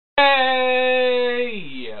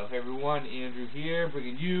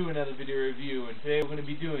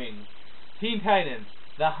Teen Titans,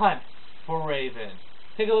 The Hunt for Raven.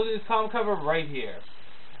 Take a look at this comic cover right here.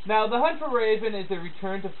 Now, The Hunt for Raven is a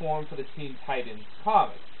return to form for the Teen Titans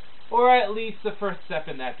comic, or at least the first step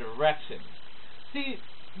in that direction. See,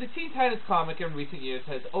 the Teen Titans comic in recent years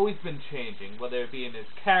has always been changing, whether it be in its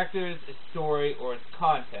characters, its story, or its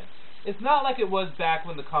content. It's not like it was back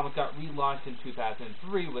when the comic got relaunched in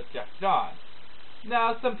 2003 with Geoff Johns.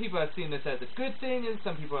 Now, some people have seen this as a good thing, and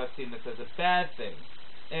some people have seen this as a bad thing.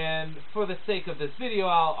 And for the sake of this video,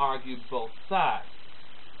 I'll argue both sides.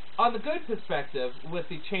 On the good perspective, with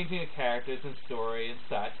the changing of characters and story and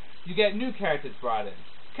such, you get new characters brought in.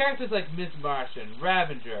 Characters like Ms. Martian,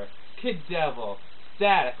 Ravager, Kid Devil,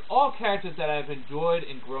 Static, all characters that I've enjoyed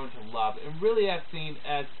and grown to love, and really have seen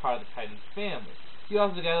as part of the Titans family. You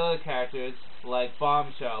also get other characters like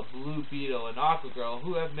Bombshell, Blue Beetle, and Aquagirl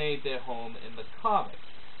who have made their home in the comics.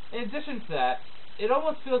 In addition to that, it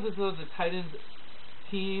almost feels as though the Titans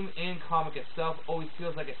team and comic itself always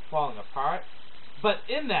feels like it's falling apart. But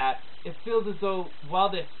in that, it feels as though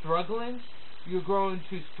while they're struggling, you're growing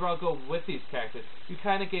to struggle with these characters. You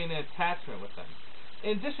kind of gain an attachment with them.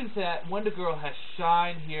 In addition to that, Wonder Girl has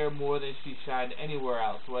shined here more than she shined anywhere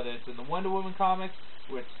else, whether it's in the Wonder Woman comics,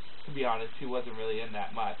 which, to be honest, she wasn't really in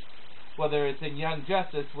that much, whether it's in Young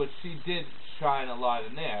Justice, which she did shine a lot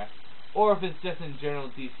in there, or if it's just in general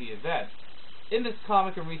DC events. In this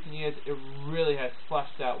comic in recent years, it really has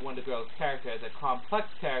fleshed out Wonder Girl's character as a complex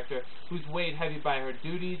character who's weighed heavy by her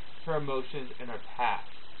duties, her emotions, and her past.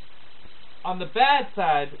 On the bad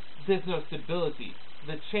side, there's no stability.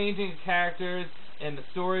 The changing characters and the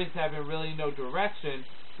stories having really no direction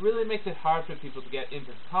really makes it hard for people to get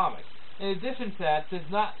into the comic. In addition to that, there's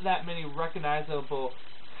not that many recognizable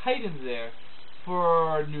Titans there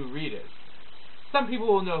for new readers. Some people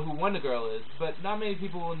will know who Wonder Girl is, but not many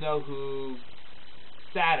people will know who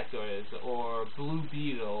Static is, or Blue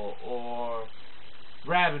Beetle, or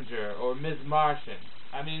Ravager, or Ms. Martian.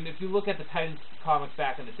 I mean, if you look at the Titans comics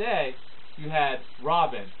back in the day, you had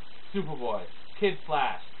Robin, Superboy, Kid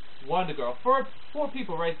Flash, Wonder Girl, four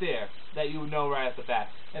people right there that you would know right off the bat.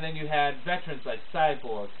 And then you had veterans like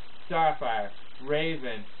Cyborg, Starfire,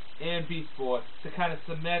 Raven, and Beast Boy to kind of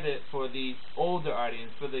cement it for the older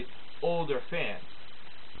audience, for the older fans.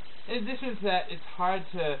 In addition to that, it's hard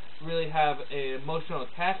to really have an emotional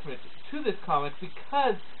attachment to this comic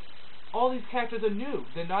because all these characters are new.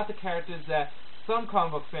 They're not the characters that some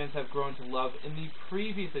comic book fans have grown to love in the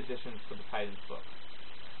previous editions for the Titans book.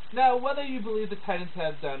 Now, whether you believe the Titans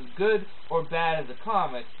have done good or bad as a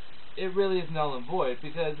comic, it really is null and void,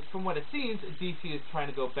 because from what it seems, DC is trying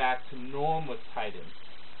to go back to norm with Titans,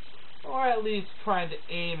 or at least trying to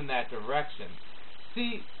aim in that direction.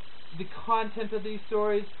 See, the content of these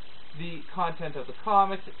stories, the content of the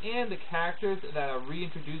comics, and the characters that are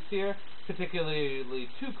reintroduced here, particularly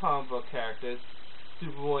two comic book characters,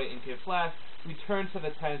 Superboy and Kid Flash, return to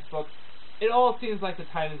the Titans book. It all seems like the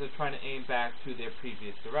Titans are trying to aim back to their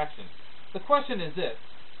previous direction. The question is this: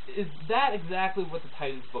 is that exactly what the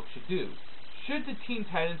Titans book should do? Should the Teen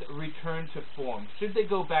Titans return to form? Should they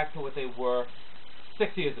go back to what they were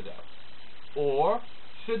 6 years ago? Or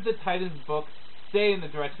should the Titans book stay in the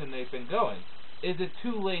direction they've been going? Is it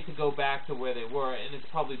too late to go back to where they were, and it's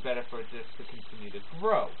probably better for it just to continue to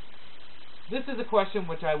grow? This is a question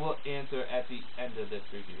which I will answer at the end of this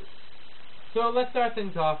review. So let's start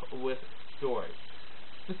things off with story.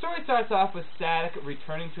 The story starts off with Static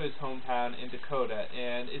returning to his hometown in Dakota,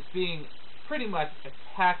 and it's being pretty much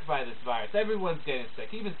attacked by this virus. Everyone's getting sick,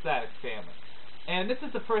 even Static's family. And this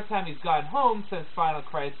is the first time he's gone home since Final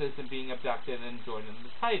Crisis and being abducted and joining the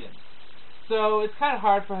Titans. So it's kind of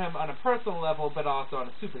hard for him on a personal level, but also on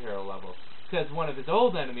a superhero level, because one of his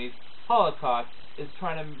old enemies, Holocaust, is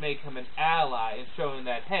trying to make him an ally and showing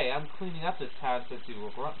that, hey, I'm cleaning up this town since you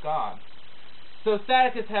were gone. So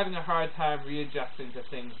Static is having a hard time readjusting to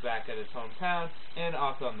things back at his hometown and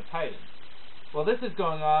also on the Titans. While this is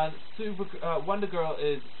going on, Wonder Girl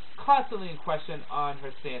is constantly in question on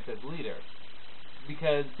her stance as leader,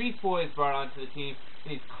 because Beast Boy is brought onto the team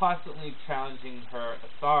and he's constantly challenging her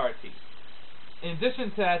authority. In addition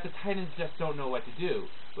to that, the Titans just don't know what to do.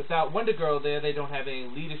 Without Wonder Girl there, they don't have any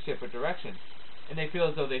leadership or direction, and they feel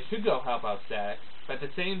as though they should go help out Static, but at the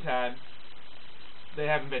same time, they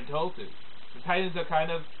haven't been told to. The Titans are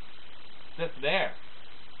kind of just there.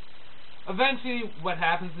 Eventually, what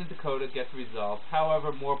happens in Dakota gets resolved.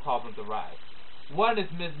 However, more problems arise. One is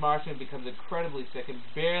Ms. Martian becomes incredibly sick and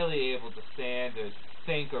barely able to stand or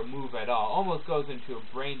think or move at all. Almost goes into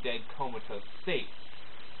a brain-dead comatose state.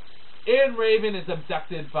 And Raven is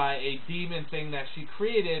abducted by a demon thing that she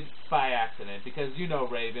created by accident. Because you know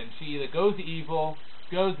Raven, she either goes evil,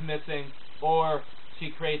 goes missing, or she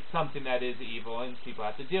creates something that is evil, and people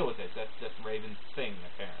have to deal with it. That's just Raven's thing,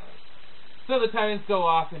 apparently. So the Titans go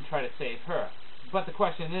off and try to save her. But the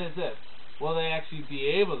question is this: will they actually be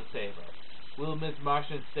able to save her? Will Ms.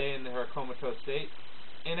 Martian stay in her comatose state?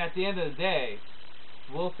 And at the end of the day,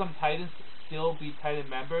 will some Titans still be Titan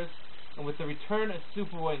members? And with the return of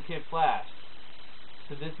Superboy and Kid Flash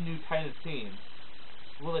to this new Titans team,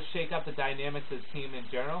 will it shake up the dynamics of the team in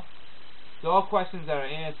general? So all questions that are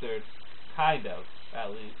answered, kind of, at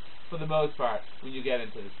least, for the most part, when you get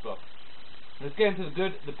into this book. Let's get into the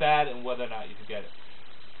good, the bad, and whether or not you should get it.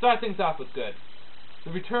 Start things off with good.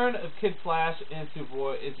 The return of Kid Flash and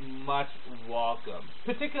Superboy is much welcome,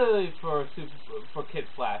 particularly for Kid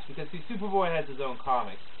Flash, because see, Superboy has his own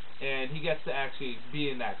comic, and he gets to actually be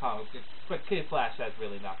in that comic, but Kid Flash has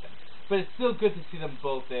really nothing. But it's still good to see them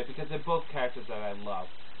both there, because they're both characters that I love.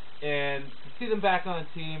 And to see them back on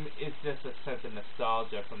the team, it's just a sense of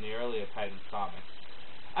nostalgia from the earlier Titans comics.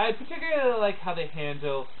 I particularly like how they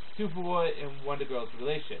handle Superboy and Wonder Girl's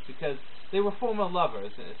relationship, because they were former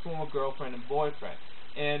lovers, and former girlfriend and boyfriend.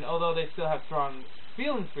 And although they still have strong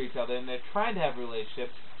feelings for each other, and they're trying to have a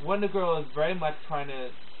relationship, Wonder Girl is very much trying to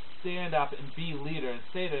stand up and be leader and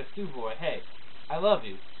say to Superboy, hey, I love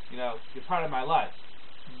you, you're part of my life.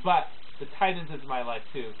 But the Titans is my life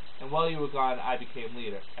too, and while you were gone, I became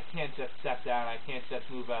leader. I can't just step down, I can't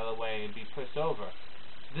just move out of the way and be pushed over.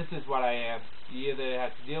 This is what I am. You either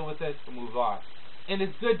have to deal with it or move on. And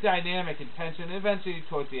it's good dynamic and tension, and eventually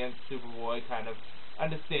towards the end, Superboy kind of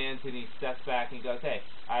understands and he steps back and he goes, hey,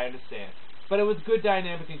 I understand. But it was good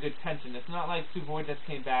dynamic and good tension. It's not like Superboy just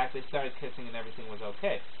came back, they started kissing and everything was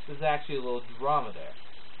okay. There's actually a little drama there.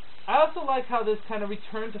 I also like how this kind of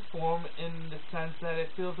returned to form in the sense that it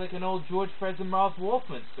feels like an old George Perez and Marv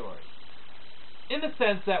Wolfman story. In the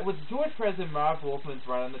sense that with George Perez and Marv Wolfman's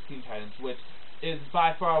run on the Teen Titans, which is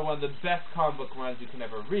by far one of the best comic book runs you can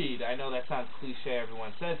ever read. I know that sounds cliche,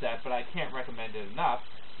 everyone says that, but I can't recommend it enough.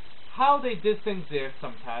 How they did things there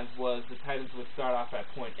sometimes was the Titans would start off at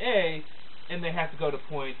point A, and they have to go to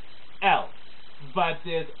point L. But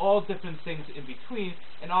there's all different things in between,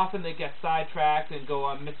 and often they get sidetracked and go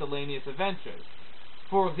on miscellaneous adventures.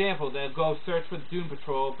 For example, they'll go search for the Doom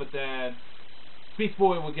Patrol, but then Beast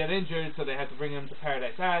Boy will get injured, so they have to bring him to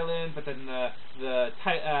Paradise Island, but then the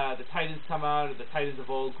Titans come out, or the Titans of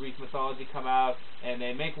old Greek mythology come out, and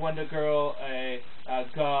they make Wonder Girl a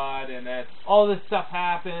god, and then all this stuff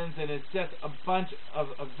happens, and it's just a bunch of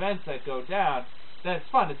events that go down. That's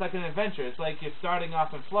fun. It's like an adventure. It's like you're starting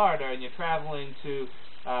off in Florida, and you're traveling to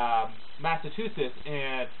Massachusetts,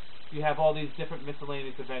 and you have all these different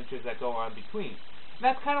miscellaneous adventures that go on between. And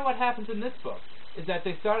that's kind of what happens in this book, is that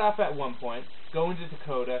they start off at one point, going to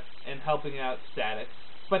Dakota and helping out Static,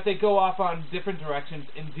 but they go off on different directions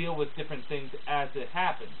and deal with different things as it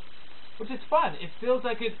happens, which is fun. It feels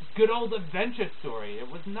like a good old adventure story. It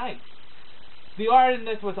was nice. The art in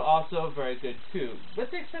this was also very good too,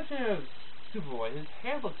 with the exception of Superboy. His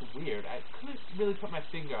hair looks weird. I couldn't really put my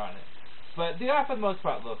finger on it, but the art for the most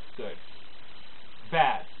part looks good.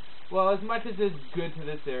 Bad. Well, as much as is good to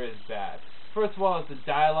this, there is bad. First of all, the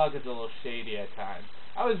dialogue is a little shady at times.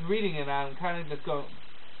 I was reading it and I'm kind of just going,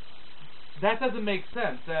 that doesn't make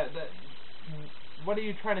sense. What are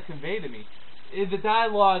you trying to convey to me? The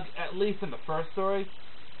dialogue, at least in the first story,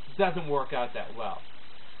 doesn't work out that well.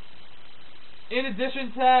 In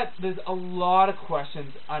addition to that, there's a lot of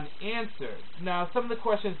questions unanswered. Now, some of the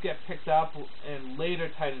questions get picked up in later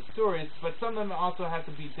Titan stories, but some of them also have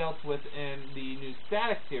to be dealt with in the new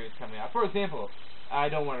Static series coming out. For example, I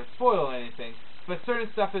don't want to spoil anything, but certain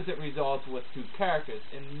stuff isn't resolved with two characters,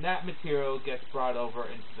 and that material gets brought over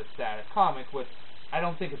into the Static comic, which I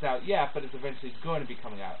don't think is out yet, but is eventually going to be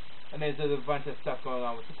coming out. And there's a bunch of stuff going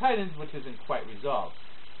on with the Titans, which isn't quite resolved.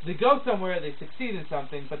 They go somewhere, they succeed in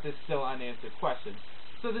something, but there's still unanswered questions.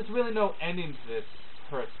 So there's really no ending to this,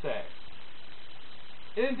 per se.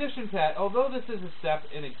 In addition to that, although this is a step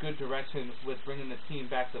in a good direction with bringing the team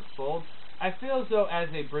back to the fold, I feel as though as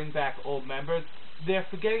they bring back old members, they're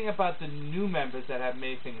forgetting about the new members that have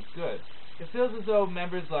made things good. It feels as though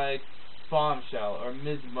members like Bombshell, or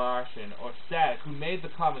Ms. Martian, or Static, who made the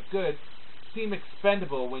comic good, seem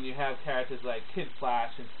expendable when you have characters like Kid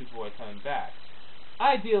Flash and Superboy coming back.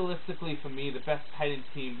 Idealistically, for me, the best Titan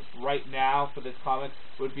team right now for this comic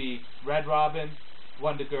would be Red Robin,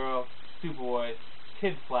 Wonder Girl, Superboy,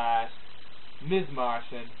 Kid Flash, Ms.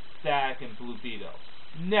 Martian, Static, and Blue Beetle.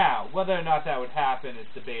 Now, whether or not that would happen is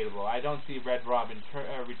debatable. I don't see Red Robin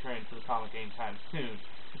returning to the comic anytime soon,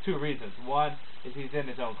 for two reasons. One is he's in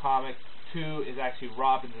his own comic. Two is actually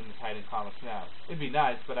Robin's in the Titan comics now. It'd be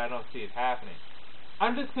nice, but I don't see it happening.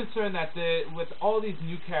 I'm just concerned that with all these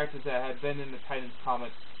new characters that have been in the Titans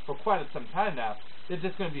comics for quite some time now, they're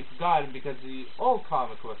just going to be forgotten because the old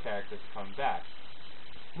comic book characters are coming back.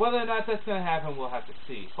 Whether or not that's going to happen, we'll have to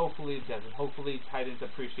see. Hopefully it doesn't. Hopefully Titans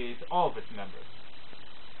appreciates all of its members.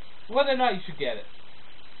 Whether or not you should get it.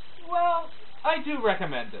 Well, I do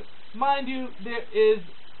recommend this. Mind you, there is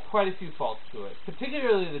quite a few faults to it.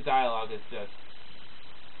 Particularly the dialogue is just...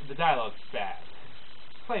 the dialogue's bad.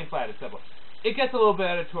 Plain, flat, and simple. It gets a little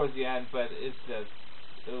better towards the end, but it's just...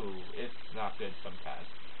 ooh, it's not good sometimes.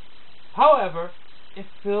 However, it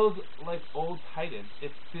feels like old Titans.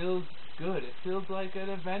 It feels good. It feels like an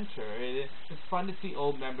adventure. It's fun to see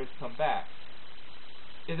old members come back.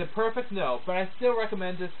 Is it perfect? No, but I still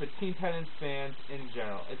recommend this for Teen Titans fans in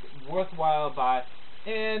general. It's worthwhile buy,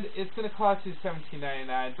 and it's going to cost you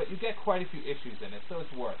 $17.99, but you get quite a few issues in it, so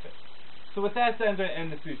it's worth it. So with that said, I'm going to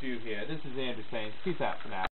end this review here. This is Andrew saying peace out for now.